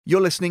You're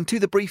listening to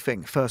The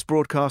Briefing, first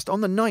broadcast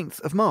on the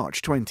 9th of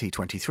March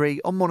 2023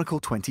 on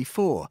Monocle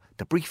 24.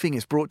 The Briefing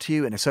is brought to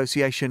you in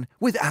association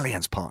with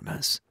Allianz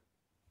Partners.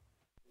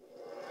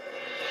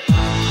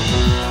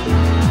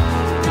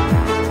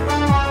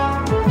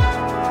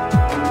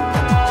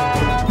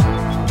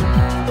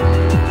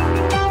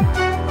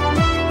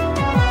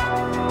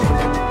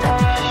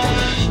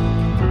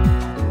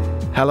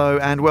 Hello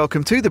and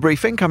welcome to The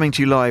Briefing, coming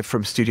to you live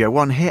from Studio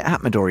One here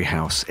at Midori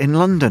House in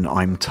London.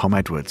 I'm Tom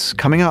Edwards.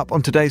 Coming up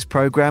on today's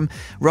programme,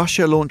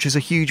 Russia launches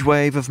a huge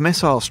wave of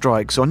missile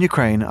strikes on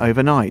Ukraine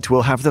overnight.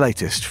 We'll have the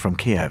latest from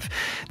Kiev.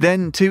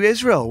 Then to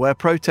Israel, where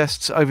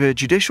protests over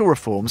judicial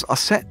reforms are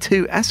set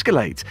to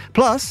escalate.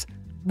 Plus,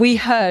 we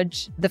heard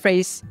the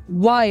phrase,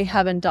 "Why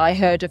haven't I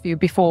heard of you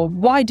before?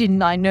 Why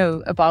didn't I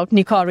know about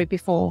Nikari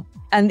before?"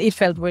 And it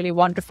felt really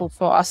wonderful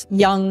for us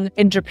young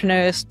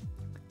entrepreneurs.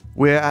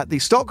 We're at the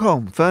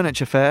Stockholm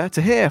Furniture Fair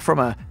to hear from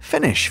a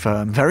Finnish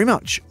firm very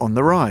much on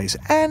the rise.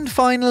 And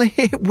finally,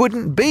 it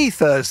wouldn't be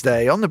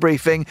Thursday on The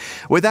Briefing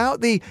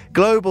without the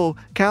global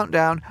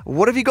countdown.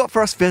 What have you got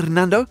for us,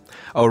 Fernando?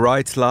 All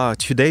right, La.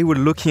 Today we're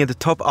looking at the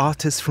top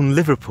artists from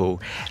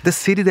Liverpool, the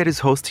city that is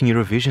hosting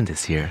Eurovision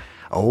this year.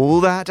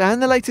 All that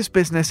and the latest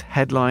business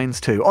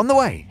headlines too. On the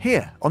way,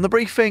 here on The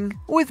Briefing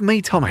with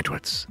me, Tom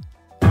Edwards.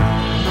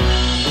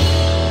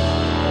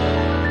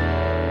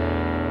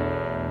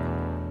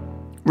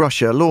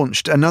 Russia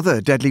launched another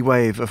deadly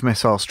wave of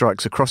missile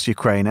strikes across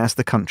Ukraine as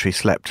the country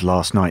slept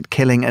last night,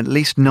 killing at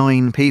least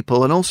 9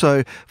 people and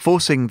also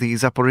forcing the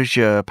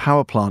Zaporizhzhia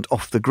power plant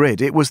off the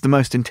grid. It was the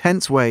most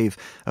intense wave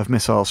of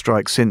missile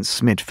strikes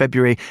since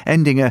mid-February,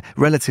 ending a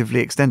relatively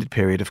extended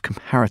period of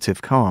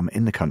comparative calm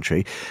in the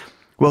country.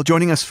 Well,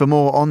 joining us for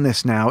more on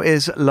this now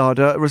is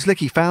Lada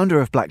Roslicki, founder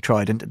of Black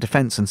Trident, a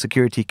defence and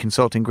security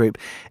consulting group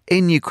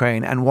in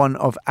Ukraine and one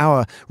of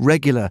our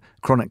regular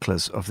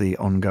chroniclers of the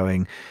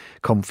ongoing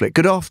conflict.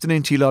 Good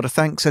afternoon to you, Lada.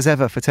 Thanks as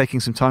ever for taking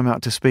some time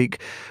out to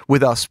speak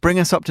with us. Bring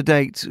us up to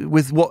date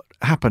with what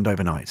happened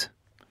overnight.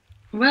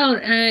 Well,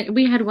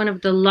 we had one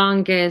of the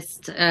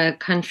longest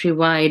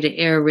countrywide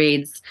air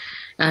raids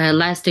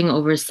lasting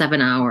over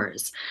 7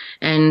 hours.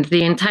 And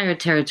the entire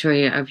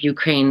territory of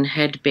Ukraine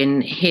had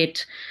been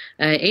hit.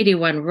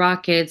 81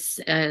 rockets,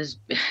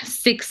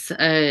 6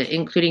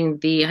 including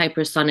the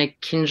hypersonic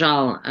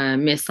Kinzhal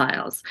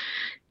missiles.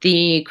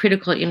 The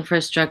critical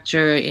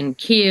infrastructure in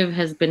Kiev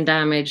has been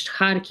damaged.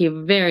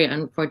 Kharkiv, very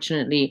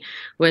unfortunately,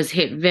 was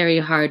hit very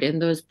hard.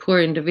 And those poor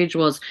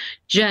individuals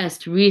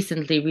just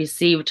recently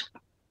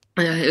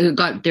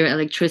got their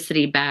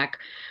electricity back.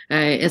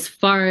 As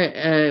far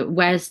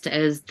west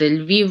as the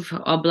Lviv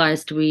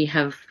Oblast, we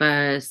have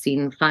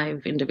seen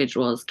 5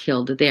 individuals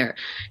killed there.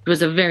 It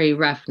was a very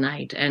rough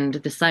night, and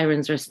the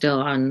sirens are still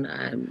on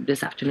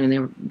this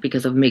afternoon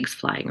because of MiGs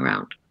flying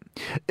around.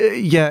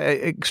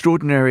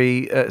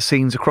 Extraordinary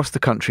scenes across the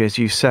country, as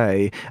you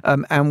say,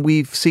 and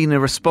we've seen a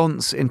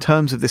response in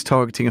terms of this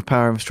targeting of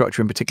power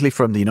infrastructure, and particularly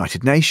from the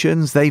United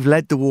Nations. They've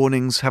led the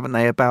warnings, haven't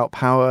they, about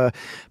power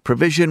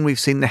provision. We've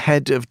seen the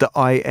head of the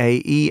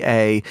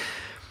IAEA.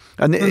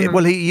 And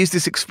well, he used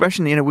this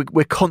expression,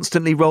 we're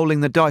constantly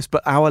rolling the dice,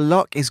 but our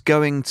luck is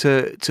going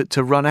to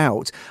run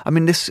out. I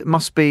mean, this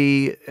must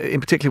be, in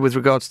particular with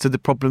regards to the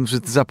problems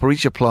with the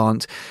Zaporizhzhia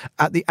plant,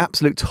 at the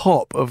absolute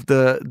top of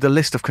the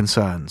list of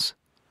concerns.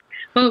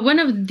 Well, one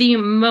of the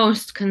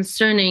most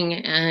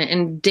concerning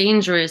and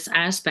dangerous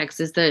aspects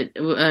is that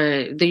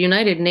the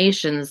United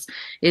Nations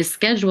is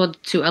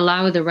scheduled to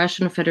allow the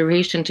Russian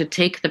Federation to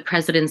take the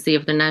presidency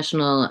of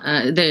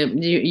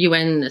the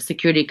UN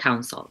Security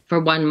Council for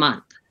 1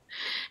 month.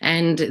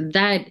 And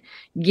that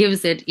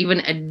gives it even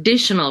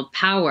additional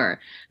power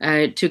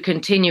to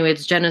continue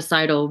its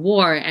genocidal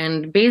war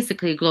and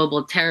basically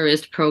global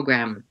terrorist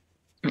program.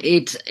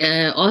 It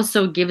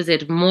also gives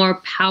it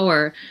more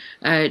power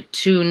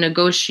to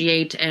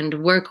negotiate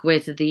and work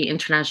with the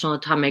International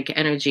Atomic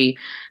Energy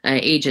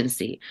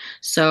Agency.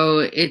 So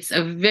it's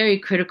a very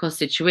critical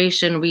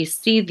situation. We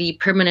see the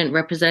permanent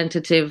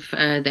representative,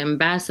 the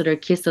ambassador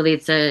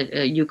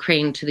Kyselytsa,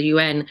 Ukraine to the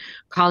UN,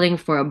 calling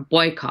for a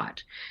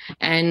boycott.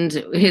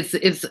 And it's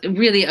a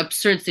really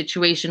absurd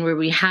situation where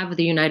we have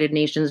the United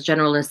Nations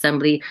General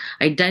Assembly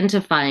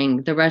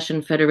identifying the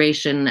Russian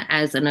Federation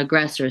as an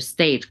aggressor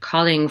state,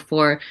 calling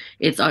for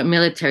its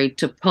military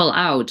to pull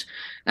out,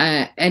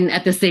 and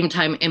at the same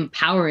time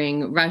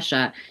empowering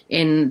Russia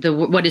in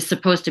what is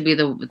supposed to be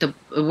the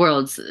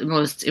world's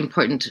most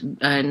important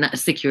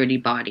security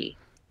body.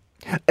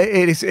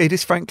 It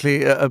is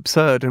frankly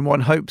absurd, and one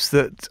hopes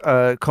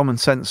that common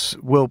sense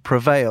will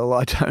prevail.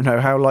 I don't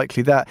know how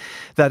likely that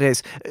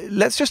is.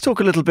 Let's just talk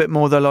a little bit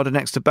more, though, Lada,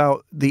 next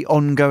about the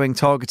ongoing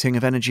targeting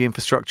of energy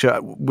infrastructure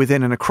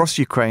within and across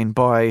Ukraine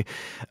by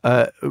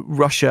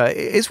Russia.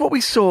 Is what we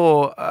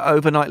saw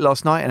overnight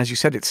last night, and as you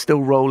said, it's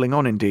still rolling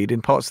on indeed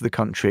in parts of the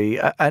country,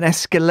 an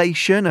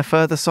escalation, a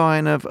further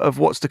sign of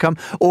what's to come,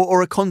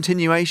 or a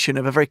continuation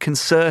of a very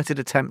concerted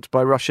attempt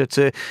by Russia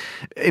to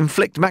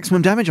inflict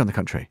maximum damage on the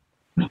country?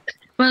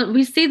 Well,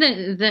 we see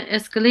the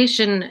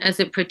escalation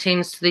as it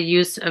pertains to the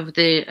use of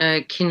the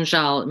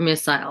Kinzhal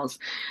missiles.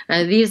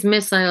 These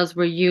missiles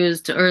were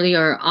used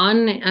earlier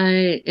on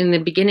in the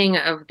beginning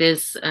of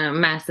this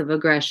massive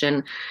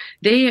aggression.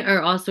 They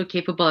are also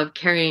capable of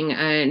carrying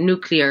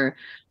nuclear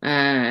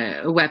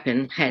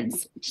weapon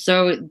heads.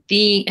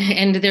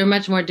 And they're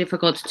much more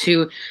difficult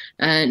to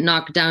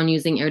knock down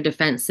using air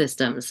defense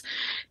systems.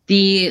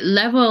 The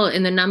level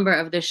in the number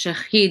of the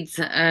Shaheeds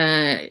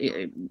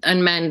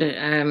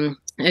unmanned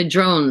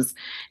drones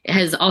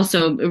has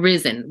also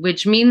risen,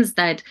 which means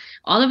that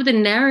all of the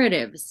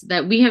narratives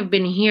that we have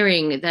been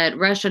hearing that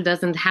Russia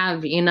doesn't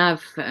have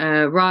enough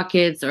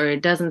rockets or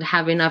it doesn't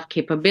have enough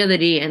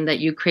capability and that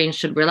Ukraine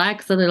should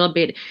relax a little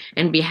bit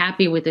and be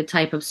happy with the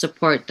type of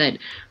support that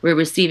we're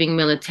receiving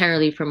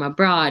militarily from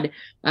abroad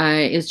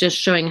is just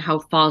showing how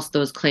false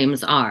those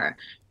claims are.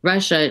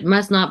 Russia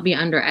must not be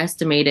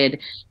underestimated,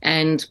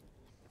 and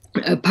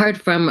apart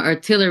from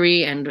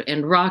artillery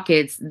and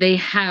rockets, they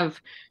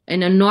have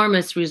an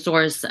enormous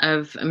resource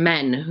of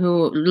men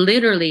who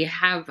literally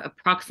have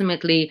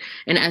approximately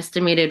an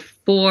estimated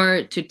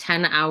 4 to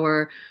 10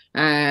 hour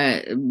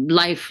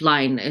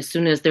lifeline as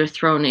soon as they're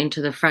thrown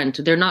into the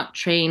front. They're not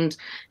trained,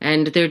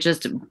 and they're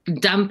just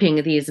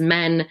dumping these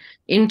men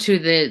into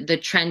the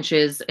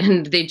trenches,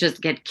 and they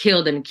just get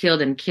killed and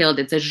killed and killed.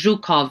 It's a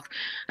Zhukov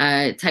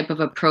type of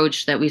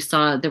approach that we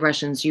saw the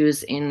Russians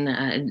use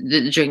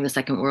during the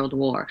Second World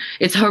War.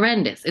 It's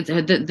horrendous. It's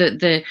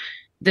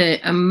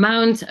the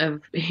amount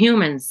of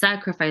human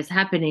sacrifice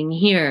happening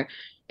here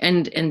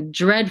and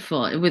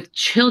dreadful with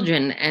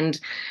children. And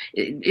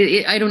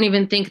I don't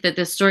even think that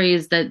the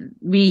stories that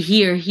we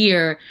hear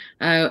here,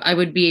 I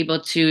would be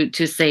able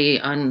to say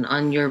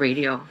on your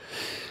radio,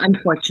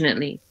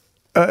 unfortunately.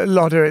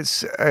 Lada,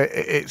 it's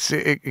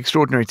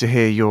extraordinary to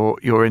hear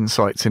your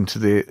insights into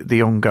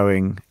the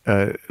ongoing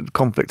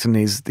conflict and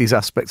these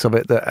aspects of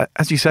it that,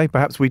 as you say,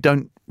 perhaps we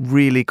don't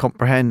really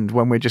comprehend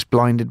when we're just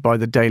blinded by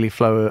the daily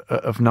flow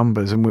of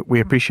numbers. And we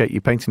appreciate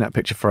you painting that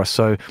picture for us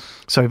so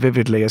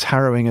vividly, as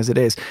harrowing as it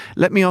is.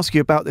 Let me ask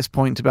you about this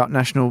point about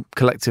national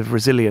collective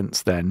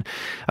resilience then.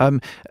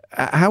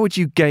 How would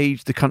you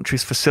gauge the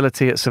country's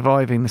facility at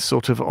surviving this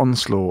sort of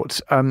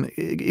onslaught?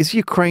 Is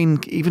Ukraine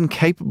even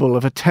capable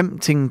of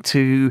attempting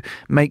to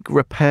make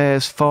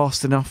repairs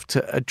fast enough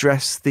to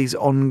address these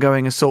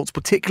ongoing assaults,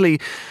 particularly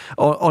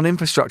on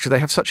infrastructure? They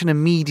have such an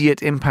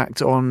immediate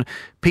impact on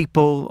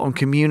people, on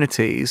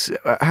communities.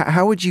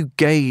 How would you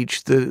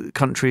gauge the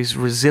country's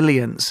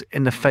resilience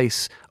in the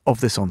face of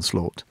this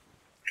onslaught?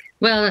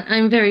 Well,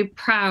 I'm very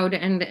proud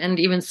and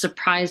even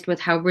surprised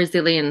with how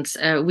resilient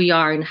we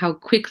are and how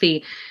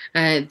quickly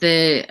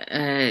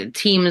the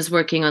teams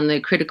working on the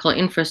critical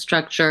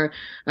infrastructure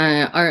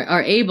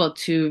are able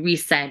to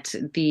reset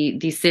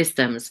the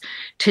systems.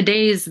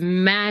 Today's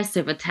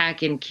massive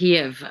attack in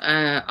Kiev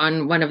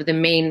on one of the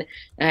main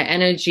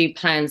energy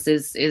plants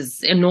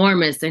is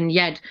enormous, and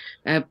yet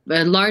a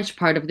large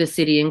part of the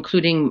city,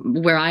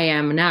 including where I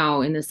am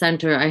now in the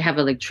center, I have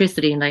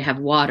electricity and I have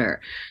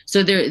water.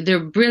 So they're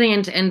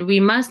brilliant, and we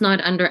must not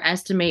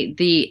underestimate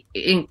the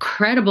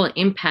incredible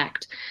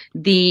impact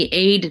the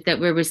aid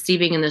that we're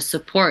receiving and the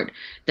support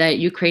that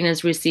Ukraine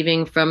is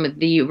receiving from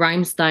the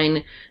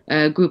Rammstein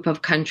group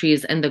of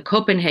countries and the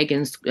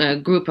Copenhagen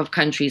group of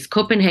countries.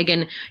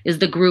 Copenhagen is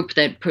the group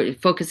that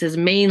focuses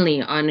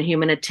mainly on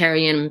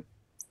humanitarian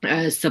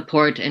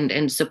support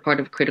and support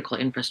of critical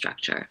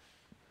infrastructure.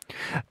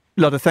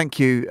 Lada, thank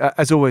you,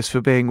 as always,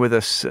 for being with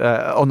us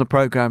on the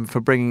programme, for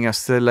bringing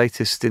us the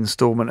latest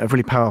instalment of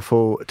really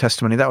powerful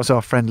testimony. That was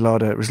our friend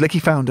Lada Roslicki,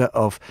 founder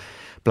of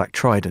Black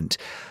Trident.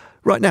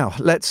 Right now,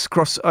 let's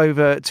cross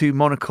over to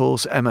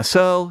Monocle's Emma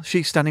Searle.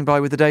 She's standing by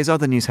with the day's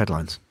other news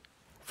headlines.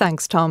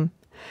 Thanks, Tom.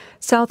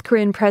 South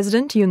Korean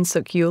President Yoon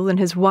Suk-yeol and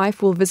his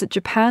wife will visit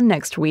Japan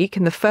next week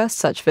in the first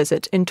such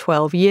visit in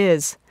 12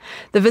 years.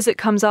 The visit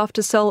comes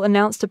after Seoul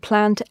announced a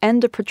plan to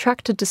end a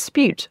protracted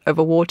dispute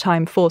over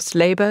wartime forced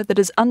labour that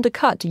has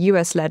undercut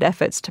US-led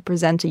efforts to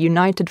present a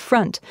united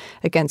front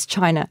against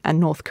China and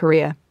North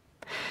Korea.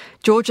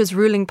 Georgia's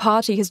ruling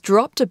party has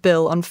dropped a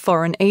bill on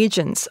foreign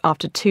agents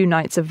after 2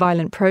 nights of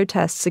violent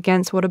protests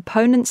against what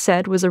opponents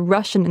said was a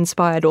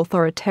Russian-inspired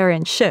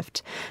authoritarian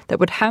shift that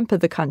would hamper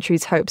the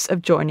country's hopes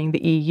of joining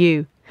the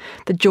EU.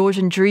 The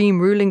Georgian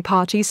Dream ruling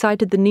party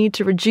cited the need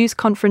to reduce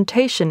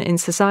confrontation in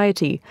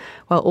society,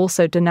 while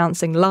also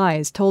denouncing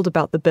lies told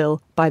about the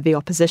bill by the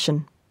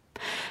opposition.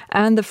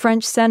 And the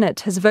French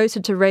Senate has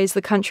voted to raise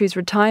the country's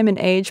retirement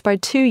age by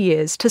 2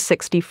 years to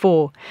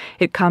 64.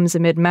 It comes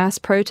amid mass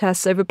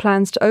protests over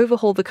plans to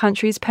overhaul the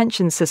country's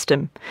pension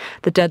system.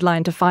 The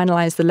deadline to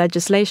finalise the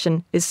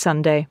legislation is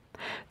Sunday.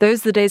 Those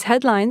are the day's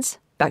headlines.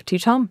 Back to you,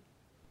 Tom.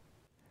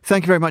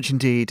 Thank you very much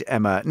indeed,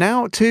 Emma.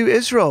 Now to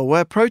Israel,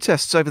 where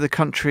protests over the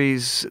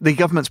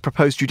government's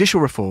proposed judicial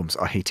reforms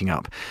are heating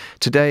up.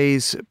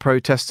 Today's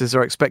protesters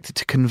are expected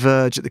to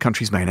converge at the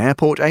country's main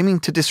airport, aiming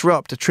to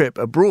disrupt a trip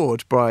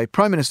abroad by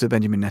Prime Minister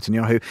Benjamin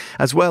Netanyahu,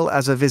 as well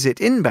as a visit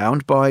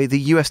inbound by the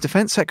US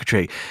Defence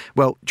Secretary.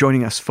 Well,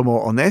 joining us for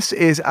more on this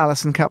is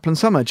Alison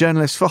Kaplan-Summer,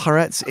 journalist for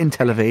Haaretz in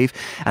Tel Aviv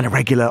and a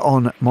regular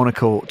on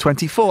Monocle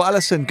 24.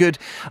 Alison, good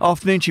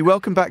afternoon to you.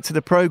 Welcome back to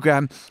the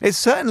programme. It's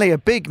certainly a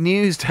big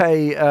news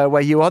day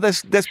where you are.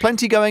 There's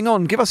plenty going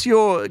on. Give us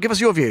your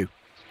view.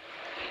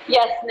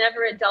 Yes,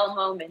 never a dull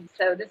moment.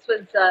 So this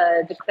was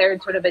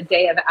declared sort of a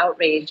day of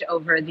outrage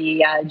over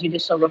the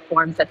judicial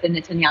reforms that the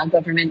Netanyahu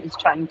government is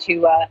trying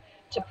to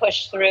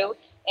push through.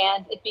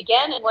 And it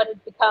began in what has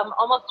become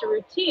almost a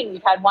routine.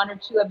 We've had one or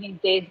two of these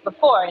days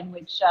before in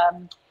which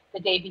the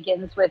day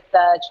begins with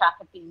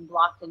traffic being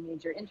blocked in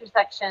major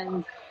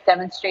intersections,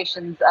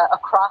 demonstrations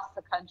across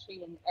the country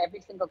in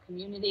every single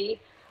community.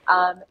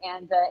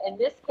 And in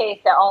this case,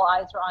 all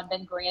eyes were on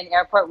Ben Gurion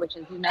Airport, which,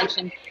 as you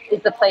mentioned,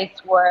 is the place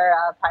where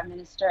Prime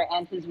Minister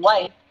and his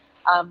wife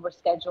were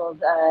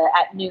scheduled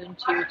at noon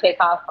to take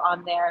off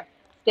on their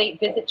state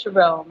visit to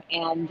Rome.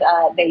 And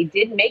they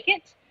did make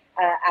it.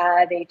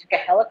 They took a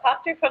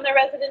helicopter from their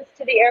residence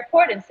to the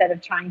airport instead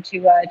of trying to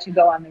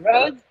go on the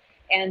roads.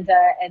 And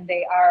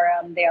they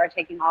are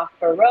taking off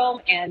for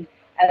Rome. And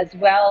as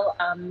well,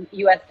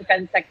 U.S.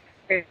 Defense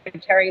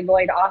Secretary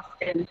Lloyd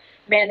Austin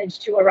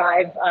managed to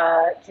arrive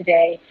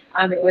today.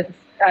 It was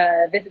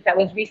a visit that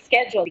was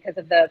rescheduled because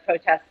of the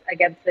protests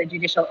against the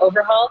judicial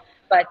overhaul,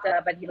 but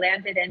he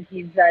landed and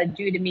he's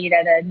due to meet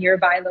at a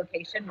nearby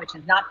location, which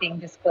is not being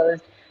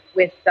disclosed,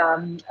 with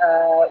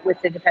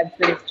the Defense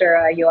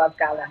Minister Yoav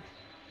Gallant.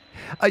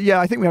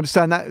 I think we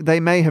understand that they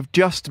may have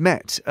just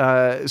met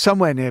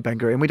somewhere near Ben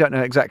Gurion. We don't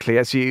know exactly,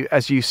 as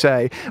you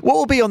say. What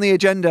will be on the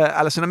agenda,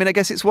 Alison? I mean, I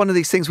guess it's one of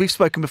these things we've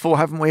spoken before,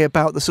 haven't we,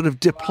 about the sort of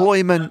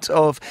deployment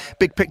of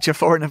big picture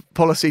foreign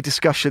policy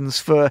discussions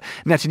for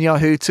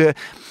Netanyahu to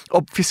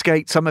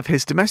obfuscate some of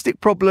his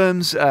domestic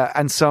problems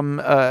and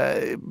some,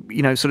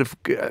 sort of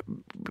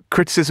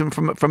criticism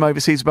from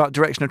overseas about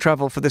direction of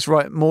travel for this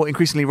more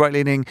increasingly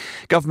right-leaning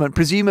government.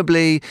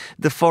 Presumably,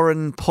 the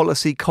foreign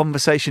policy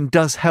conversation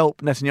does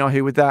help Netanyahu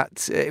with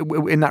that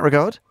in that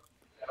regard?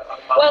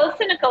 Well, as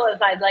cynical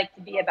as I'd like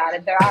to be about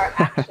it, there are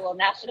actual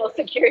national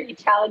security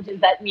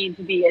challenges that need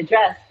to be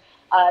addressed.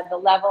 The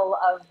level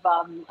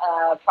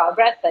of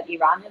progress that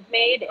Iran has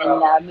made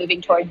in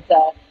moving towards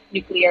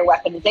nuclear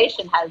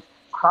weaponization has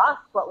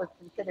crossed what was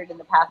considered in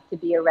the past to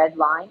be a red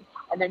line.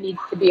 And there needs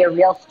to be a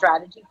real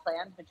strategy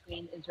plan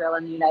between Israel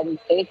and the United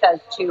States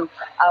as to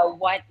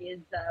what is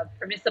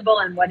permissible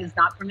and what is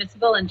not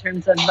permissible in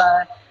terms of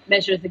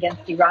measures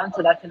against Iran.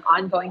 So that's an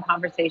ongoing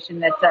conversation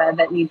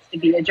that needs to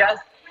be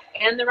addressed.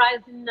 And the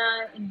rise in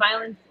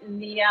violence in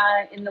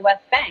the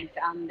West Bank.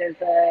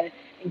 There's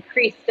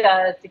increased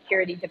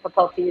security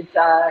difficulties.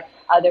 There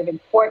have been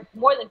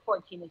more than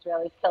 14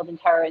 Israelis killed in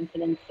terror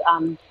incidents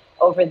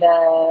over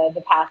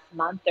the past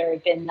month. There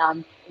have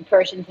been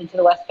incursions into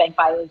the West Bank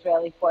by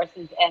Israeli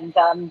forces, and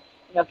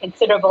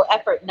considerable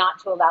effort not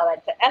to allow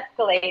that to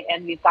escalate.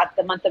 And we've got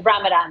the month of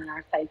Ramadan in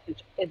our sights,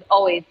 which is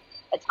always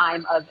a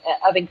time of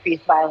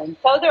increased violence.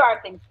 So there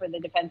are things for the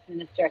defense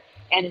minister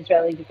and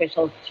Israeli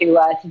officials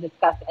to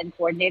discuss and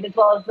coordinate, as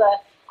well as the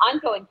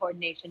ongoing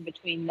coordination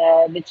between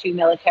the two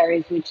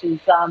militaries, which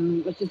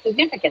is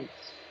significant.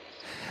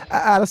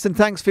 Alison,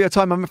 thanks for your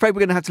time. I'm afraid we're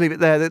going to have to leave it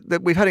there.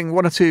 We've had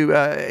one or two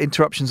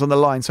interruptions on the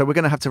line, so we're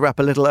going to have to wrap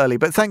a little early.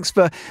 But thanks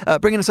for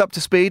bringing us up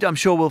to speed. I'm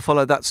sure we'll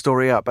follow that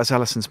story up, as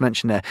Alison's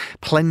mentioned there.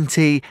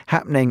 Plenty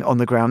happening on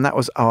the ground. That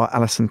was our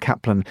Alison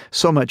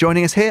Kaplan-Summer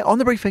joining us here on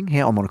The Briefing,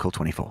 here on Monocle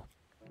 24.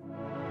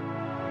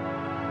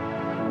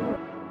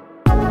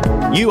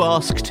 You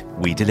asked,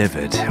 we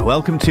delivered.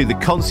 Welcome to The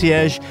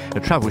Concierge, a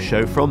travel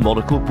show from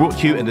Monocle, brought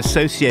to you in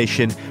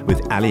association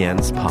with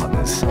Allianz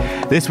Partners.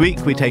 This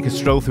week, we take a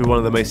stroll through one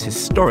of the most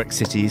historic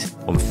cities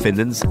on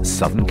Finland's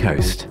southern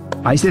coast.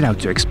 I set out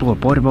to explore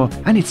Porvoo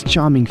and its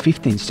charming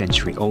 15th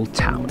century old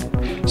town.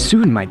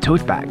 Soon my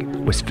tote bag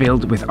was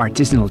filled with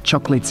artisanal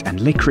chocolates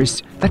and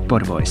licorice that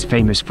Porvoo is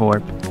famous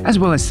for, as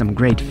well as some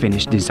great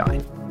Finnish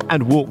design.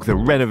 And walk the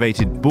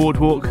renovated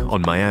boardwalk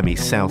on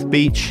Miami's South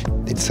Beach.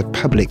 It's a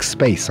public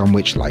space on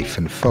which life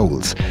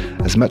unfolds,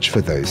 as much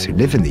for those who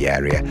live in the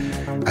area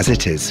as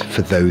it is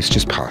for those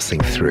just passing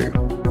through.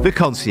 The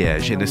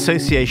Concierge in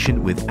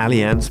association with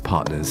Allianz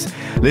Partners.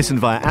 Listen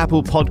via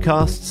Apple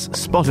Podcasts,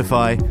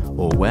 Spotify,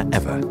 or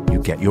wherever you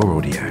get your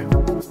audio.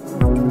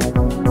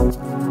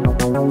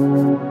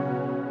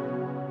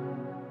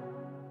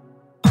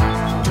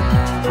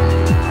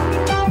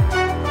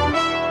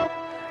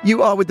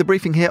 You are with The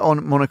Briefing here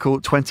on Monocle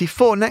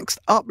 24.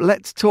 Next up,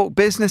 let's talk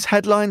business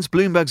headlines.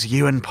 Bloomberg's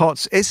Ewan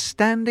Potts is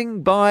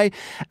standing by.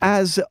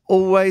 As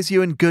always,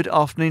 Ewan, good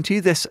afternoon to you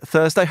this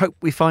Thursday. Hope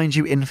we find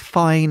you in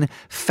fine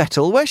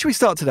fettle. Where should we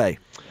start today?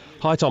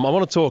 Hi, Tom. I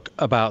want to talk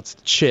about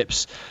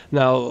chips.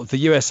 Now, the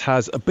US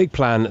has a big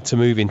plan to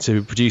move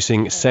into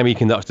producing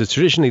semiconductors.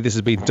 Traditionally, this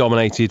has been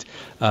dominated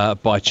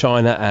by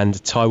China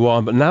and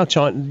Taiwan, but now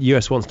the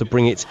US wants to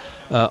bring it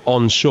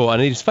onshore,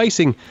 and it is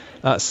facing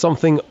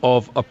something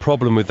of a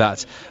problem with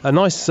that. A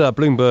nice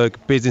Bloomberg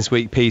Business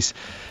Week piece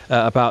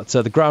about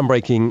the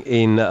groundbreaking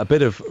in a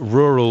bit of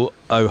rural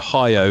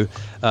Ohio,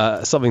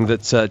 something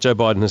that Joe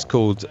Biden has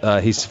called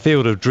his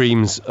Field of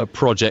Dreams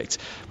project.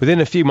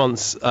 Within a few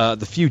months,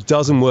 the few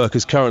dozen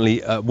workers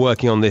currently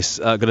working on this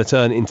are going to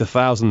turn into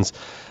thousands,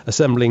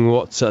 assembling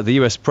what the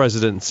US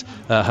president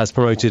has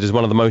promoted as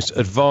one of the most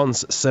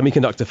advanced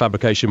semiconductor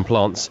fabrication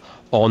plants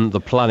on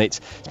the planet.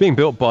 It's being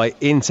built by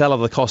Intel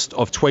at the cost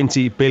of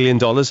 $20 billion.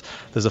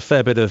 There's a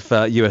fair bit of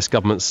US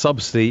government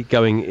subsidy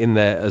going in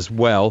there as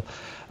well.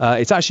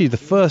 It's actually the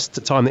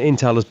first time that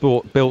Intel has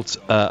built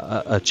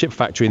a chip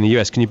factory in the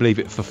US, can you believe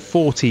it, for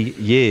 40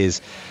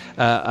 years.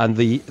 And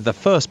the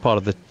first part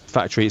of the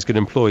factory is going to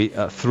employ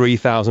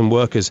 3,000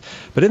 workers.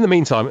 But in the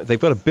meantime, they've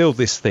got to build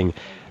this thing.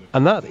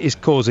 And that is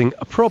causing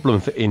a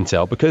problem for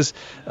Intel because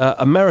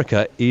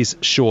America is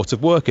short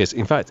of workers.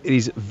 In fact, it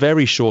is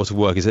very short of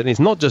workers. And it's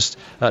not just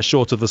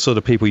short of the sort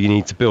of people you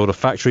need to build a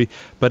factory,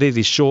 but it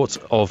is short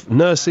of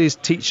nurses,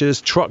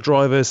 teachers, truck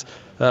drivers,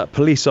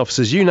 police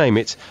officers, you name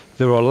it.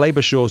 There are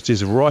labour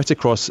shortages right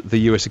across the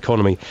US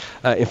economy.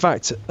 In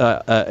fact,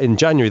 in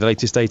January, the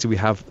latest data we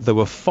have, there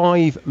were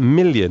 5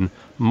 million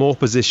more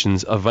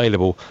positions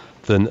available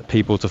than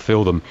people to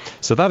fill them.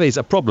 So that is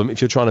a problem if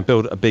you're trying to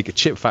build a big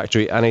chip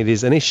factory, and it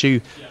is an issue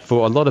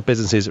for a lot of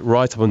businesses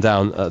right up and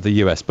down the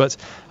US. But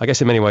I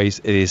guess in many ways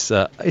it's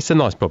a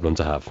nice problem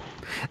to have.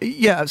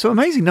 Yeah, so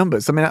amazing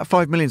numbers. I mean,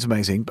 5 million is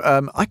amazing.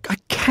 I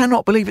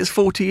cannot believe it's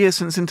 40 years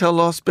since Intel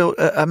last built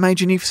a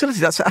major new facility.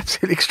 That's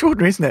absolutely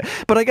extraordinary, isn't it?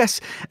 But I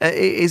guess it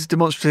is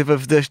demonstrative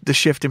of the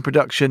shift in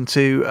production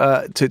to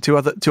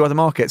other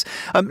markets.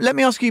 Let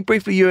me ask you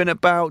briefly, Ewan,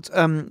 about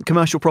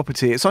commercial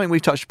property. It's something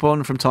we've touched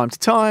upon from time to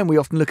time. We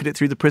often look at it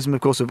through the prism,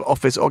 of course, of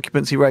office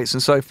occupancy rates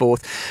and so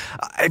forth.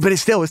 But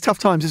it's tough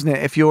times, isn't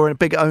it, if you're a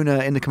big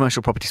owner in the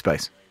commercial property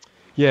space?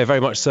 Yeah, very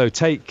much so.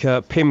 Take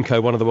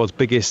PIMCO, one of the world's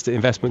biggest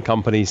investment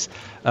companies.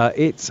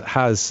 It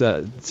manages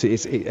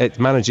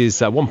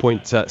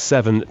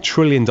 $1.7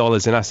 trillion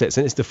in assets,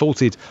 and it's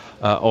defaulted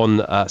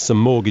on some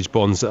mortgage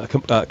bonds.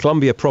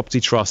 Columbia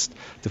Property Trust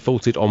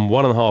defaulted on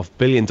 $1.5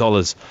 billion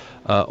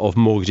of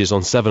mortgages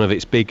on 7 of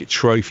its big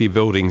trophy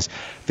buildings.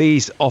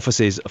 These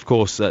offices, of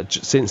course,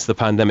 since the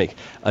pandemic,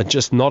 are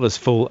just not as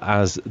full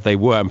as they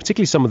were, and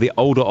particularly some of the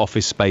older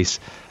office space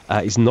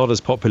is not as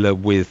popular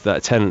with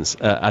tenants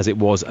as it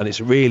was, and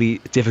it's really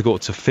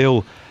difficult to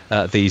fill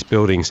these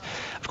buildings.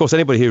 Of course,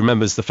 anybody who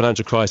remembers the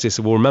financial crisis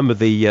will remember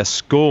the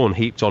scorn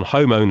heaped on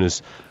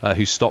homeowners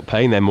who stopped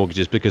paying their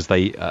mortgages because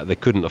they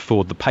couldn't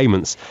afford the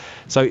payments.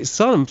 So it's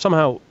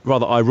somehow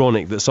rather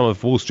ironic that some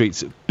of Wall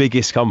Street's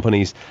biggest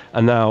companies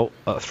are now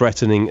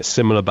threatening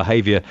similar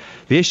behaviour.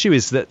 The issue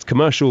is that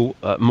commercial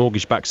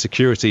mortgage-backed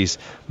securities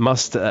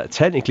must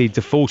technically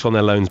default on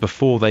their loans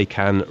before they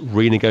can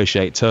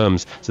renegotiate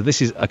terms. So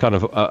this is a kind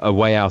of a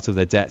way out of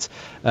their debt.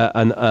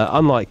 And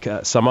unlike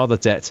some other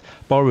debt,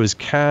 borrowers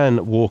can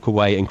walk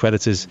away and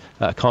creditors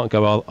can't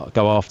go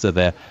after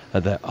their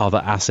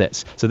other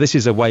assets. So this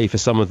is a way for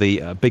some of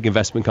the big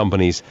investment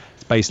companies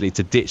basically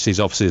to ditch these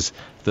offices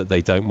that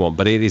they don't want.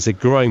 But it is a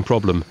growing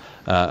problem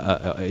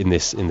in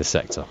this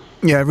sector.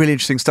 Yeah, really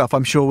interesting stuff.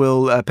 I'm sure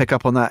we'll pick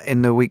up on that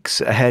in the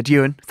weeks ahead.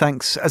 Ewan,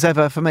 thanks as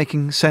ever for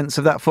making sense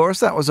of that for us.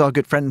 That was our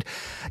good friend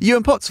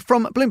Ewan Potts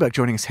from Bloomberg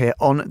joining us here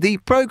on the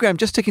programme,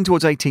 just ticking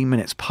towards 18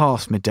 minutes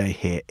past midday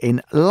here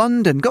in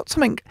London. Got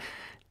something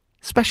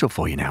special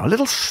for you now, a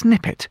little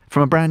snippet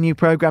from a brand new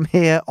programme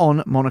here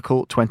on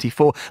Monocle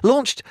 24,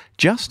 launched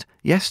just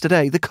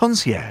yesterday. The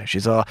Concierge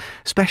is our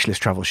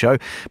specialist travel show,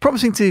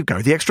 promising to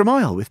go the extra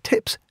mile with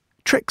tips,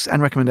 tricks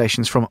and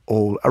recommendations from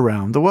all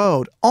around the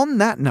world. On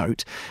that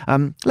note,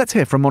 let's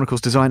hear from Monocle's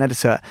design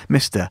editor,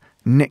 Mr.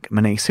 Nick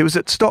Manise, who was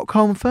at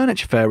Stockholm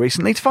Furniture Fair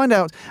recently to find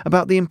out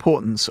about the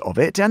importance of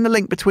it and the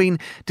link between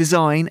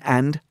design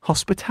and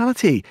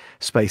hospitality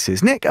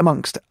spaces. Nick,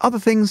 amongst other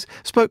things,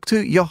 spoke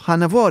to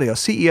Johanna Vuorio,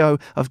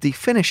 CEO of the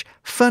Finnish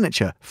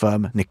furniture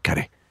firm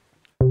Nikkari.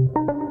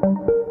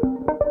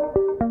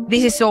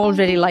 This is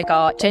already like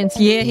our 10th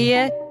year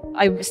here.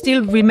 I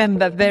still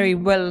remember very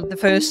well the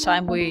first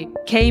time we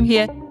came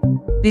here.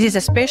 This is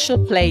a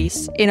special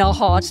place in our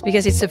hearts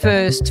because it's the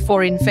first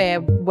foreign fair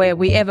where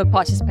we ever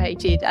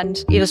participated,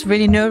 and it was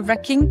really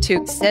nerve-wracking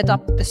to set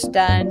up the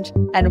stand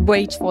and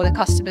wait for the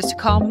customers to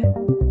come.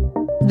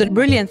 The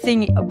brilliant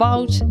thing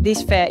about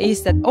this fair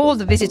is that all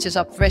the visitors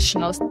are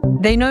professionals.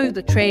 They know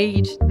the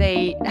trade,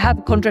 they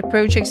have contract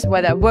projects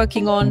where they're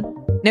working on.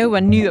 No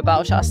one knew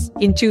about us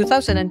in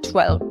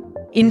 2012.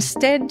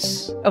 Instead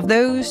of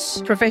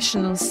those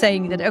professionals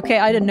saying that, okay,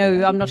 I don't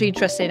know, I'm not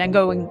interested, and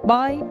going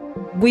by,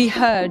 we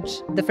heard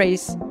the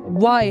phrase,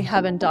 why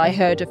haven't I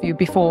heard of you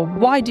before?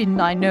 Why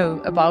didn't I know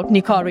about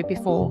Nikkari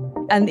before?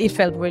 And it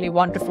felt really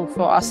wonderful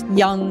for us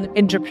young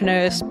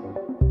entrepreneurs.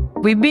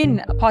 We've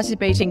been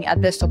participating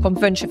at the Stockholm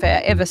Furniture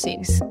Fair ever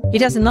since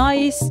It has a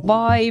nice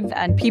vibe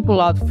and people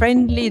are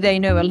friendly. They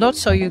know a lot,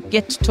 so you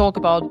get to talk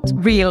about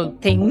real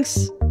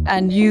things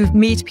and you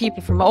meet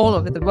people from all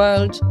over the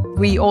world.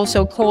 We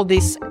also call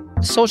this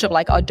sort of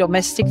like our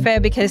domestic fair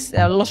because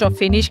there are a lot of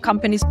Finnish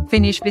companies,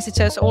 Finnish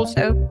visitors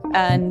also,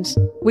 and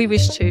we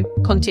wish to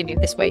continue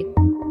this way.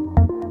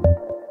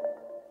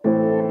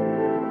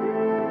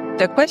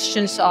 The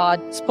questions are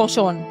spot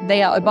on.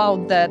 They are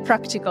about the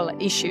practical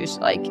issues,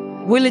 like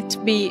will it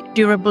be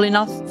durable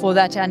enough for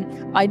that? And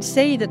I'd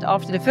say that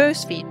after the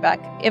first feedback,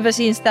 ever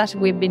since that,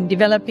 we've been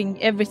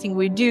developing everything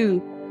we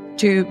do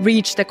to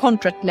reach the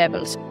contract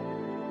levels.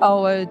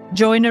 Our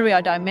joinery,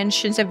 our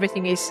dimensions,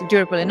 everything is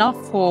durable enough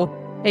for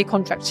a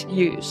contract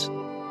use.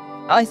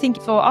 I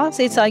think for us,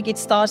 it's like it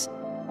starts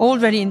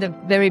already in the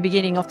very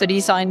beginning of the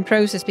design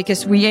process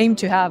because we aim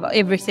to have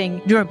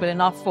everything durable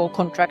enough for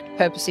contract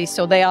purposes.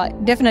 So they are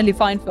definitely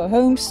fine for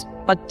homes,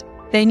 but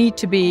they need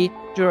to be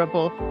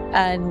durable.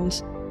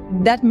 And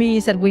that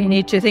means that we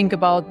need to think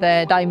about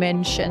the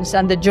dimensions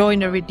and the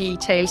joinery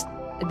details.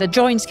 The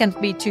joints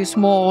can't be too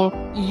small.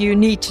 You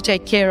need to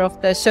take care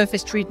of the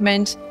surface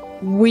treatment,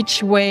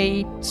 which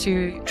way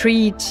to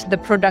treat the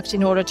product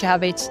in order to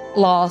have it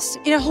last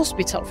in a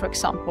hospital, for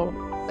example,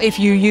 if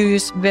you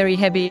use very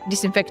heavy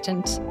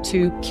disinfectant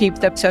to keep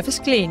the surface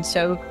clean.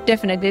 So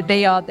definitely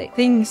they are the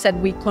things that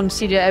we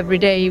consider every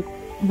day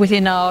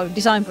within our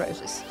design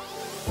process.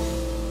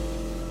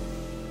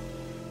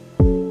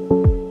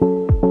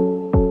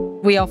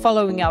 We are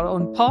following our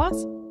own path.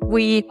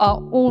 We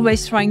are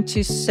always trying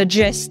to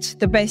suggest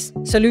the best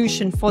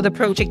solution for the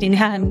project in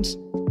hand.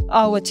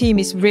 Our team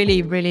is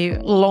really, really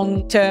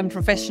long-term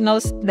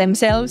professionals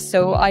themselves.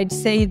 So I'd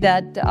say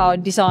that our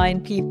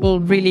design people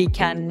really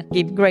can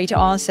give great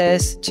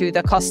answers to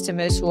the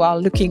customers who are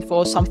looking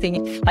for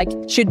something like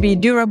should be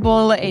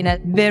durable in a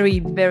very,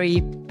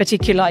 very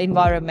particular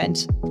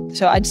environment.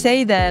 So I'd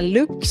say the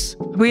looks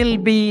will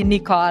be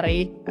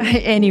Nikari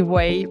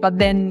anyway, but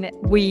then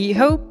we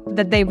hope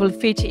that they will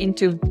fit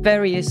into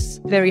various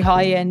very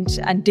high-end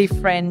and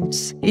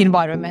different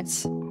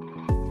environments.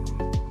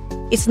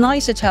 It's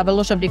nicer to have a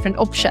lot of different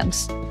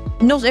options.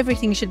 Not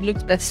everything should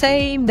look the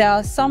same. There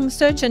are some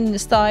certain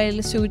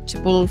styles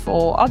suitable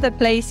for other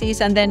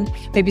places and then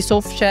maybe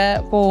softer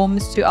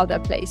forms to other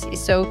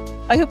places. So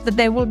I hope that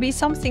there will be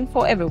something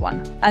for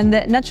everyone. And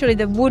naturally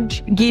the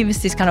wood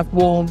gives this kind of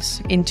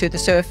warmth into the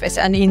surface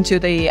and into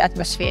the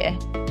atmosphere.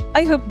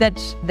 I hope that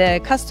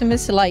the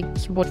customers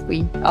like what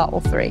we are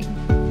offering.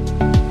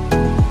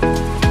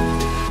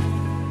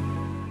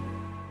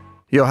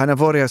 Johanna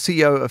Vuoria,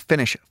 CEO of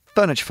Finnish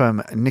furniture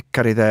firm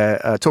Nikkari there,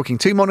 talking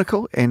to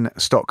Monocle in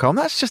Stockholm.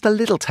 That's just a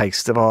little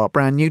taste of our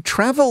brand new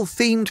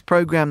travel-themed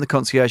programme, The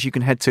Concierge. You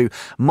can head to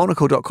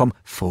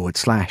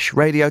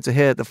monocle.com/radio to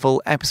hear the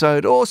full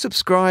episode or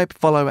subscribe,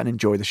 follow and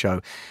enjoy the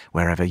show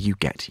wherever you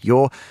get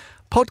your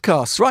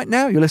podcasts. Right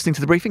now, you're listening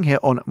to The Briefing here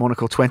on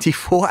Monocle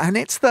 24 and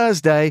it's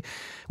Thursday,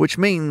 which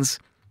means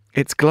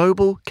it's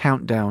global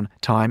countdown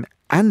time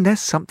and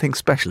there's something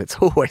special. It's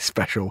always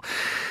special.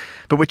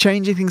 But we're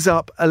changing things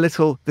up a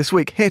little this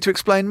week. Here to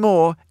explain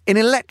more, in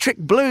electric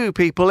blue,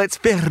 people, it's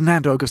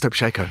Fernando Augusto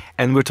Pacheco.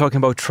 And we're talking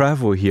about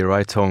travel here,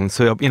 right, Tom?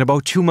 So in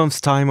about 2 months'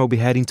 time, I'll be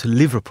heading to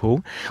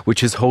Liverpool,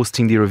 which is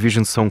hosting the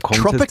Eurovision Song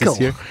Contest this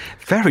year.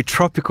 Very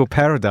tropical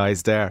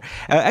paradise there.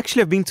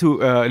 Actually, I've been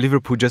to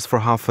Liverpool just for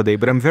half a day,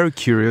 but I'm very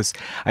curious.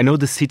 I know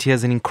the city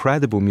has an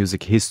incredible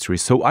music history,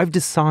 so I've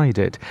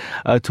decided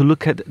to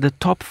look at the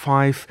top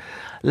 5,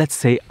 let's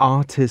say,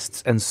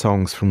 artists and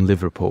songs from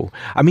Liverpool.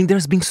 I mean,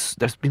 there's been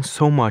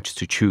so much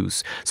to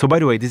choose. So, by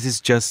the way, this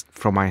is just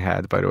from my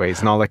head, by the way.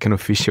 It's not like an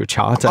official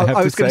chart,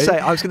 I was going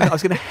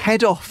to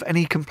head off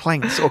any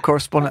complaints or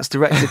correspondence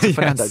directed to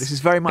Fernando. Yes. This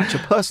is very much a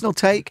personal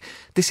take.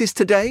 This is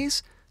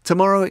today's.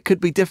 Tomorrow it could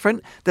be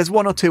different. There's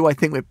one or two I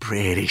think we're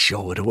pretty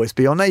sure would always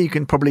be on there. You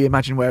can probably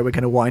imagine where we're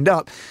going to wind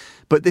up.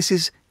 But this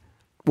is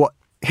what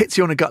hits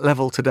you on a gut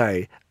level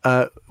today.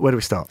 Where do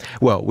we start?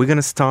 Well, we're going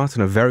to start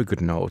on a very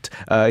good note.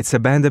 It's a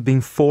band that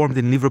being formed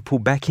in Liverpool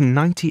back in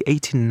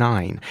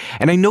 1989.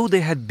 And I know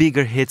they had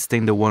bigger hits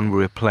than the one we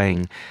were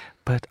playing,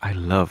 but I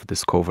love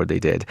this cover they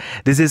did.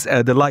 This is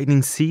The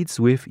Lightning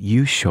Seeds with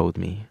You Showed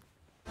Me.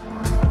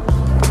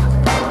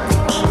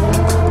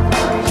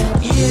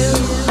 You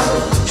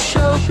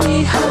showed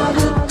me how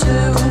to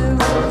do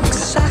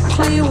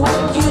exactly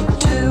what you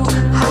do,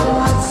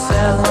 how I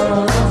fell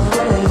in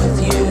love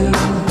with you.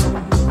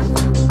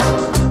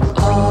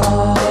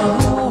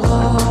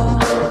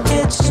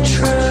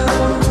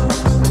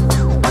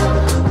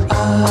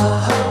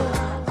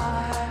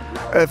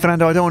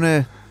 Fernando, I don't want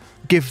to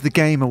give the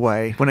game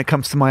away when it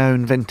comes to my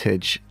own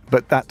vintage,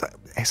 but that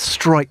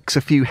strikes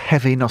a few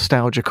heavy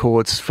nostalgia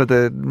chords for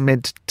the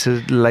mid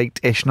to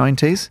late-ish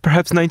 90s.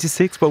 Perhaps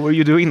 96, what were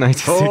you doing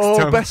 96?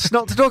 Oh, best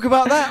not to talk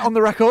about that on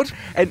the record.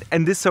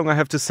 And this song, I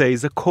have to say,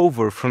 is a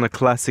cover from a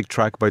classic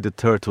track by the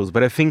Turtles,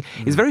 but I think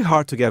it's very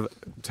hard to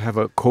have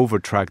a cover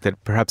track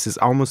that perhaps is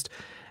almost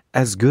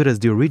as good as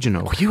the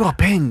original. Oh, you are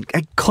being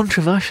a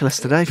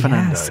controversialist today,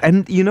 Fernando. Yes,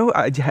 and you know,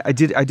 I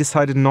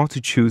decided not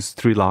to choose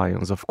Three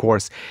Lions. Of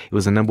course, it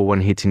was a number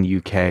one hit in the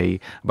UK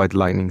by the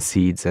Lightning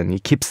Seeds, and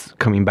it keeps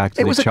coming back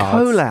to the charts. It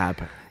was a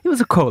collab. It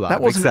was a collab.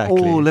 That wasn't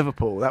exactly. all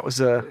Liverpool. That was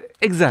a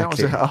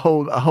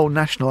whole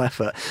national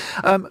effort.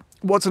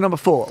 What's a number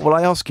 4? Well,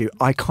 I ask you.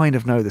 I kind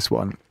of know this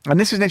one, and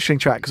this is an interesting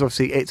track because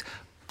obviously it's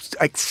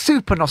like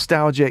super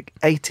nostalgic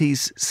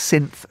 80s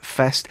synth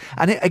fest,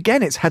 and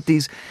it's had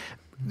these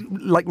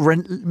like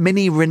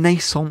mini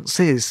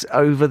renaissances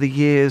over the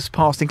years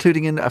past,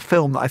 including in a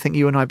film that I think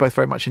you and I both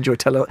very much enjoy.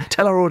 Tell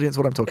our audience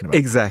what I'm talking about.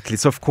 Exactly.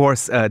 So, of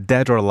course,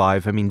 Dead or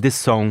Alive. I mean, this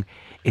song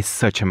is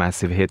such a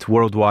massive hit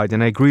worldwide,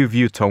 and I agree with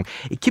you, Tom.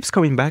 It keeps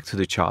coming back to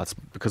the charts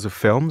because of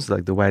films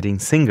like The Wedding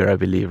Singer, I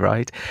believe,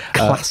 right?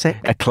 Classic.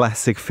 A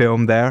classic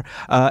film there.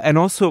 And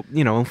also,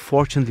 you know,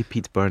 unfortunately,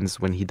 Pete Burns,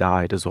 when he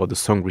died as well, the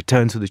song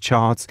returned to the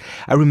charts.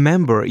 I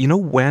remember, you know,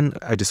 when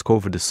I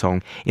discovered the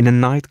song in a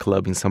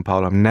nightclub in São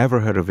Paulo. I've never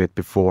heard of it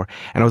before.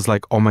 And I was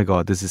like, oh my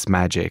God, this is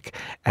magic.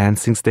 And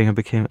since then, I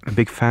became a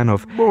big fan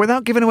of... Well,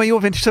 without giving away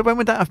your vintage, so when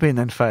would that have been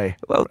then, Faye?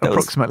 Well,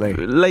 approximately.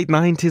 Late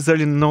 90s,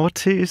 early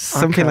noughties,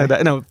 something like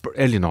that. No,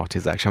 early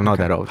noughties, actually. I'm not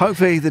that old.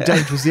 Hopefully the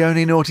date was the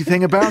only naughty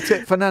thing about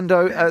it,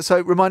 Fernando. So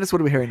remind us,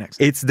 what are we hearing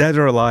next? It's Dead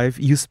or Alive.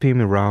 You spin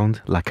me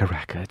around like a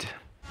record.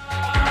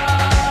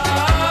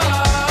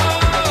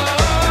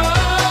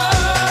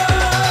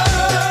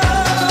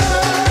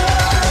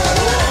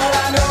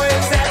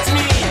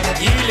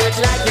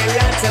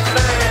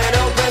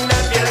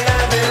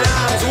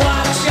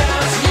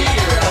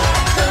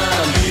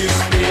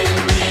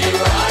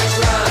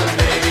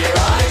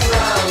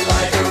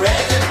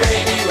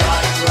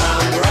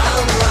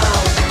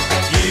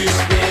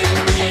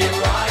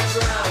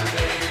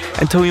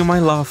 Antonio, you might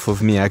laugh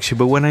of me actually,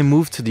 but when I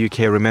moved to the UK,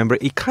 I remember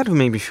it kind of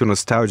made me feel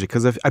nostalgic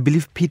because I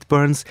believe Pete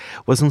Burns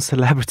was on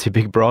Celebrity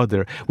Big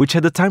Brother, which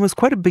at the time was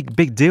quite a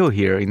big deal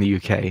here in the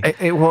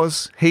UK. It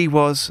was. He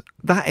was.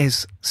 That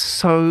is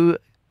so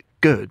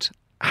good.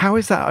 How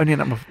is that only at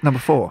number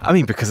 4? I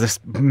mean, because there's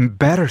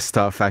better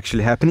stuff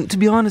actually happening. To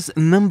be honest,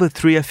 number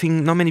 3, I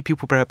think not many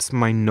people perhaps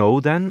might know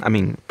then. I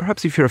mean,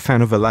 perhaps if you're a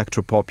fan of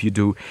electropop, you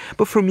do.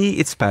 But for me,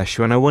 it's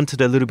special, and I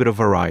wanted a little bit of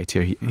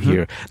variety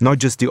here, not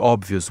just the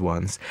obvious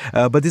ones.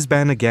 But this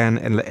band, again,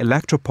 an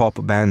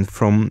electropop band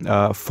formed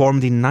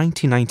in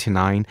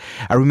 1999.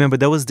 I remember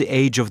that was the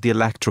age of the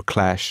electro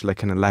clash,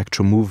 like an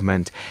electro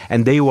movement,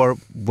 and they were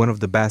one of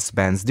the best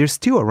bands. They're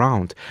still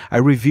around. I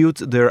reviewed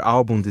their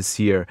album this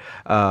year,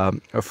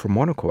 from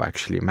Monaco,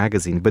 actually,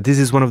 magazine. But this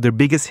is one of their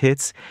biggest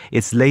hits.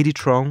 It's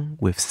Ladytron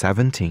with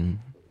 17.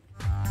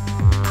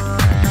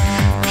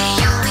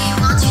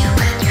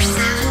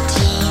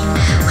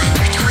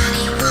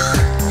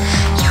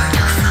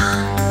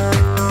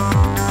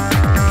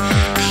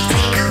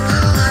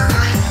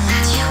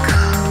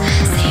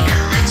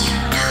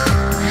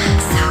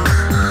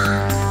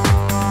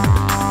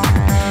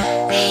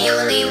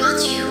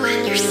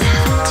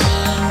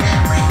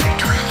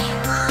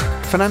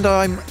 Fernando,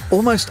 I'm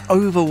almost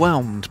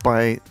overwhelmed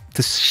by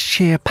the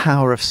sheer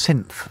power of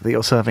synth that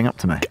you're serving up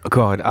to me.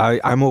 God,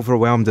 I'm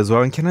overwhelmed as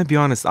well. And can I be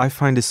honest, I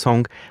find this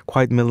song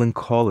quite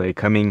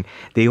melancholic. I mean,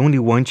 they only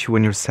want you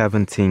when you're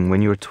 17.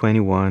 When you're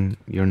 21,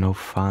 you're no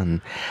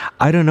fun.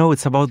 I don't know,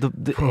 it's about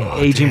the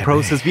aging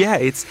process. Yeah,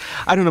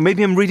 I don't know,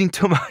 maybe I'm reading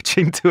too much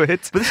into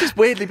it. But this has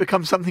weirdly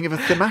become something of a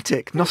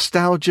thematic.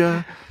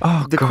 Nostalgia,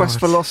 the quest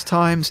for lost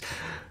times.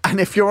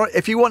 And if you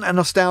want a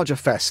nostalgia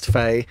fest,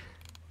 Faye,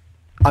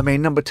 I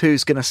mean, number 2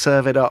 is going to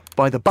serve it up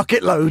by the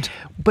bucket load.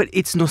 But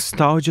it's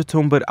nostalgia,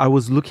 Tom, but I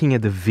was looking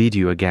at the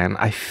video again.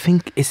 I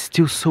think it's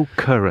still so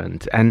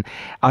current. And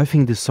I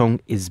think the song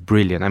is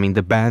brilliant. I mean,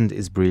 the band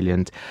is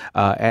brilliant.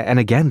 And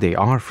again, they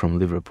are from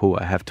Liverpool,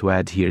 I have to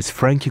add here. It's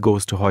Frankie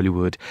Goes to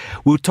Hollywood.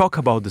 We'll talk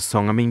about the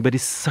song, I mean, but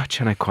it's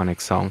such an iconic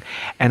song.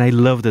 And I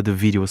love that the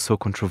video was so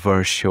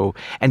controversial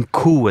and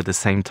cool at the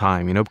same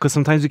time, you know, because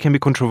sometimes you can be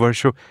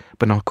controversial,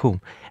 but not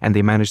cool. And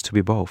they managed to be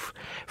both.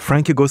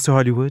 Frankie Goes to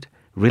Hollywood.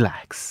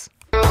 Relax.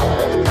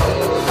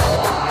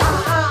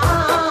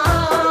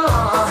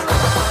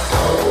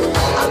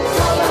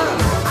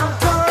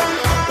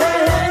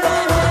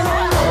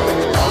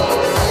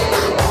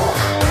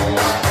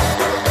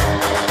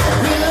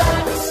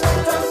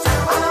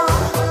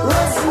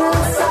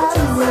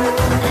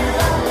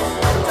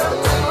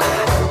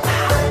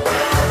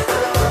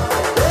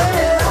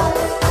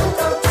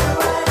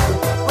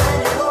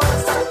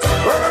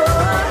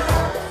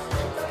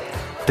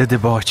 The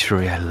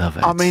debauchery, I love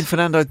it. I mean,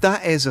 Fernando,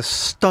 that is a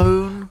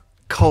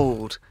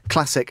stone-cold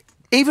classic.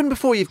 Even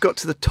before you've got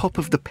to the top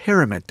of the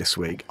pyramid this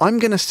week, I'm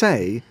going to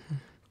say,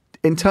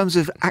 in terms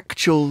of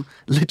actual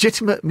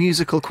legitimate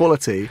musical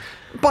quality,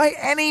 by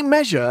any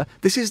measure,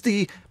 this is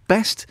the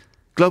best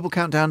global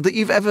countdown that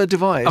you've ever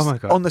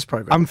devised on this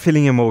program. I'm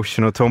feeling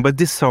emotional, Tom, but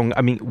this song,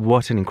 I mean,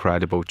 what an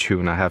incredible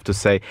tune, I have to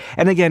say.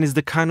 And again, it's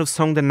the kind of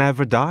song that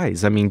never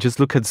dies. I mean, just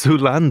look at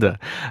Zoolander,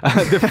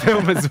 the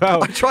film as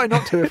well. I try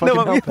not to if I can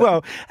help it.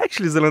 Well,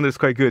 actually, Zoolander is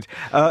quite good.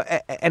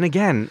 And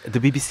again, the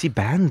BBC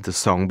banned the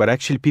song, but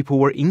actually people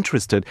were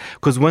interested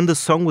because when the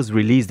song was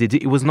released,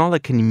 it was not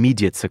like an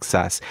immediate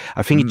success.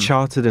 I think it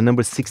charted at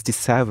number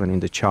 67 in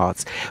the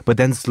charts. But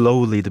then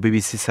slowly the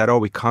BBC said,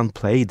 we can't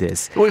play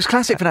this. Well, it's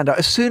classic, Fernando.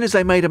 As soon as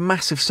they made a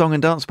massive song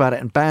and dance about it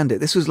and banned it,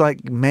 this was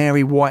like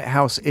Mary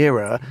Whitehouse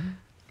era.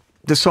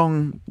 The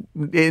song,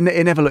 it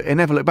never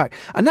looked back.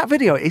 And that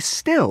video is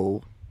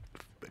still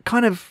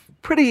kind of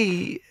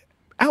pretty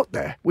out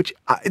there, which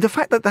the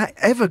fact that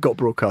ever got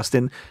broadcast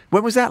in,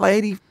 when was that, like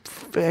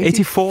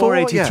 84,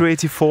 83,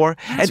 84.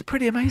 That's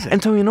pretty amazing.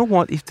 And Tom, you know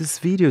what? If this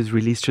video is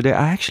released today,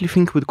 I actually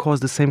think it would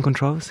cause the same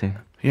controversy.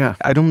 Yeah.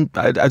 I don't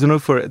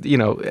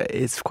know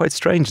it's quite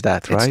strange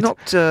that, right? It's not,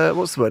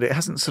 what's the word? It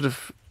hasn't sort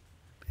of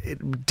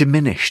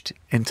diminished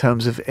in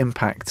terms of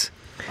impact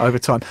over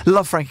time.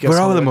 Love Frankie Goes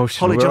to Hollywood. We're all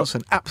emotional. Holly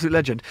Johnson, absolute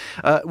legend.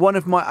 One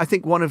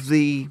of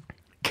the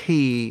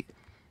key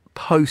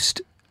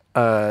post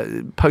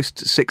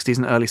 60s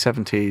and early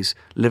 70s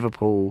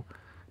Liverpool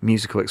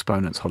musical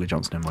exponents, Holly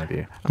Johnson, in my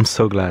view. I'm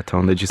so glad,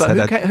 Tom, that you said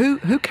that.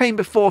 Who came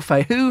before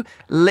Faye? Who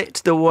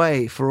lit the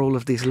way for all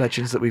of these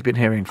legends that we've been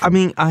hearing from? I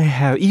mean,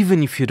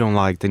 even if you don't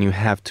like them, you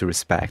have to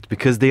respect,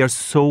 because they are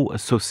so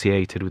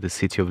associated with the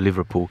city of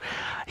Liverpool.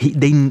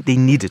 They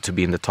needed to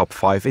be in the top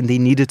 5, and they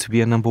needed to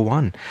be a number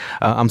 1.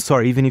 I'm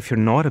sorry, even if you're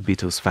not a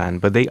Beatles fan,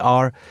 but they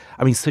are,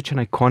 such an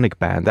iconic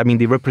band. I mean,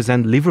 they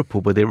represent Liverpool,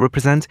 but they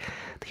represent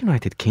the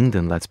United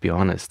Kingdom, let's be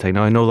honest. I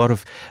know a lot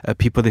of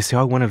people, they say,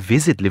 I want to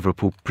visit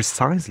Liverpool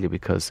precisely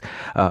because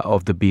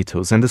of the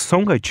Beatles. And the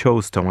song I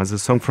chose, Tom, is a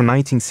song from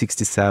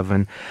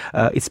 1967.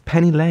 It's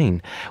Penny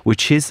Lane,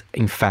 which is,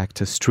 in fact,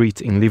 a street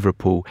in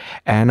Liverpool.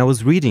 And I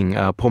was reading,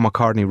 Paul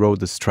McCartney wrote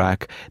this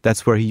track.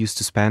 That's where he used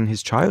to spend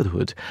his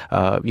childhood.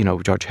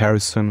 George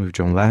Harrison, with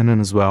John Lennon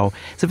as well.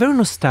 It's a very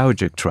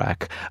nostalgic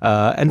track.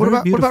 And what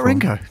about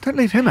Ringo? Don't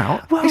leave him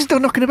out. Well, he's still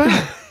knocking about.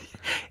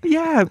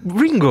 Yeah,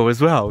 Ringo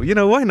as well.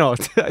 Why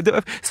not?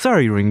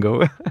 Sorry,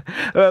 Ringo.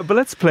 But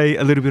let's play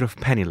a little bit of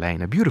Penny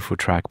Lane, a beautiful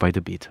track by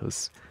the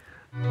Beatles.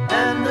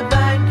 And the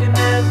banker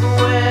never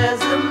wears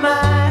the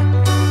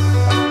Mac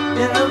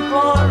in the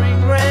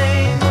pouring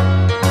rain.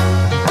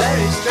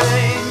 Very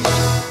strange.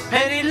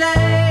 Penny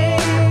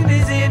Lane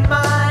is in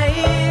my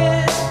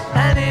ears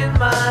and in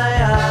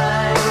my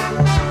eyes.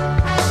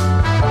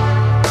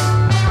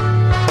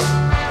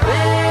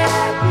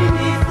 There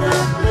beneath the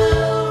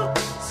blue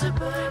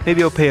suburban.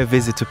 Maybe I'll pay a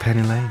visit to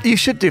Penny Lane. You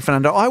should do,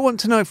 Fernando. I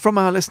want to know from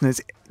our listeners,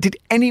 did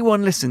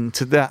anyone listen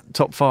to that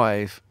top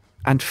 5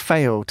 and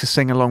fail to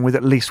sing along with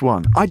at least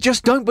one? I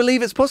just don't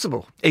believe it's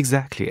possible.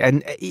 Exactly.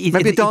 And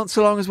maybe a dance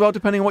along as well,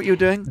 depending on what you're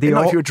doing.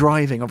 Not if you're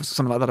driving, obviously,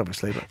 something like that,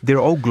 obviously. But they're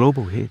all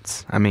global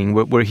hits. I mean,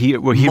 we're here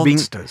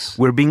Monsters.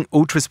 we're being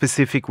ultra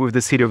specific with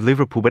the city of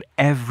Liverpool, but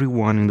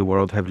everyone in the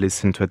world have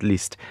listened to at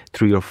least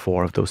 3 or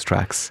 4 of those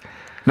tracks.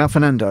 Now,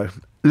 Fernando,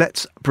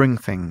 let's bring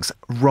things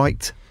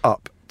right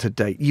up to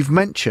date. You've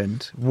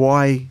mentioned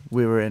why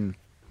we were in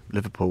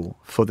Liverpool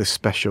for this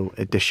special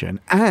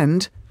edition,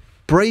 and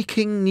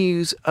breaking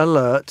news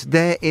alert,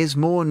 there is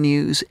more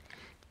news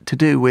to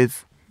do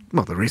with,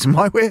 well, the reason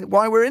why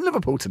we're in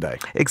Liverpool today.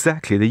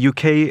 Exactly. The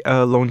UK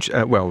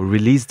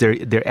released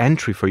their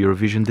entry for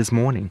Eurovision this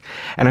morning.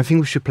 And I think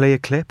we should play a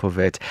clip of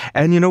it.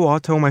 And you know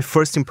what, Tom, my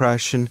first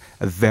impression,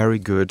 a very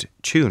good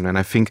tune. And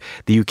I think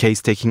the UK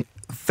is taking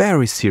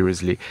very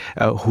seriously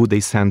who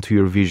they sent to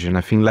Eurovision.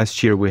 I think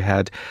last year we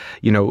had,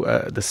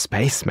 the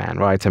Spaceman,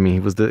 right? I mean, he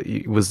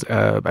was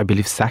I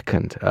believe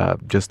second,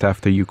 just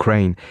after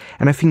Ukraine.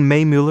 And I think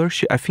Mae Muller,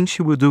 I think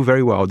she will do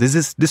very well.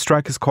 This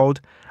track is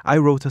called I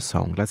Wrote a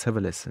Song. Let's have a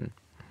listen.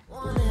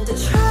 Wanted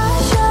to try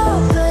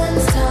your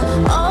friends,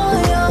 tell all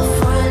your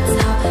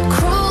friends how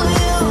cruel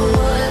you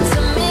were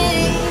to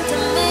me.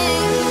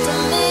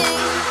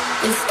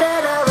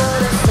 Instead I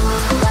wrote a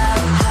song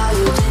about how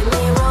you did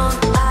me wrong.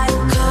 I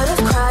could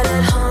have cried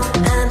at home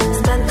and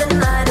spent the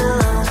night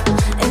alone.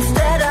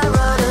 Instead I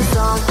wrote a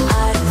song,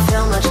 I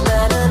feel much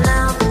better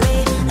now. Me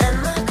and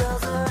my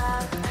girls are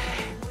out.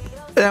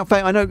 Now,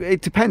 Faye, I know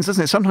it depends,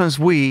 doesn't it? Sometimes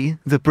we,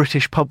 the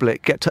British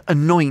public, get to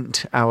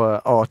anoint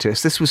our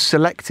artists. This was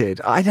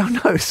selected. I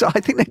don't know. So I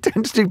think they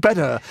tend to do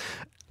better.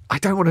 I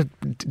don't want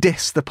to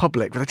diss the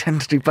public, but they tend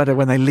to do better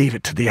when they leave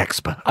it to the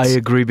experts. I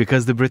agree,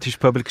 because the British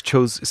public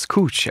chose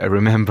Scooch, I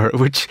remember,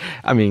 which,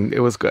 I mean, it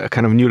was a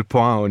kind of nul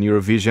point on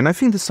Eurovision. I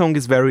think the song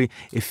is very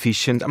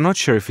efficient. I'm not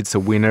sure if it's a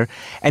winner.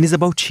 And it's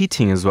about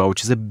cheating as well,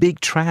 which is a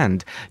big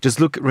trend. Just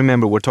look,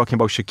 remember, we're talking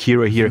about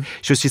Shakira here.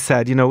 Mm-hmm. She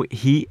said,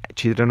 he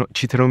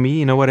cheated on me.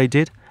 You know what I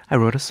did? I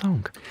wrote a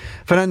song.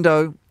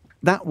 Fernando,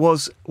 that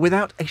was,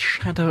 without a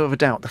shadow of a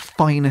doubt, the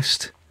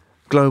finest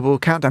global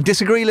countdown.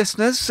 Disagree,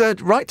 listeners?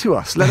 Write to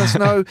us. Let us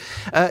know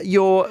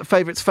your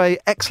favourites. Faye,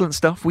 excellent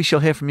stuff. We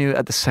shall hear from you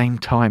at the same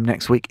time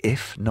next week,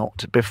 if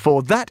not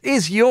before. That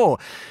is your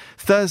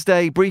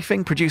Thursday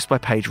briefing produced by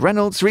Paige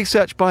Reynolds,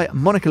 research by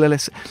Monica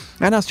Lillis,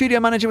 and our studio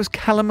manager was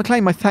Callum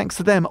McLean. My thanks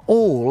to them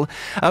all.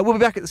 We'll be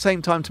back at the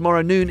same time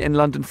tomorrow, noon in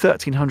London,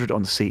 1300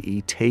 on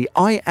CET.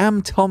 I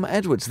am Tom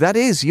Edwards. That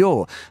is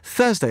your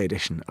Thursday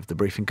edition of The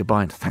Briefing.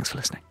 Goodbye and thanks for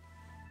listening.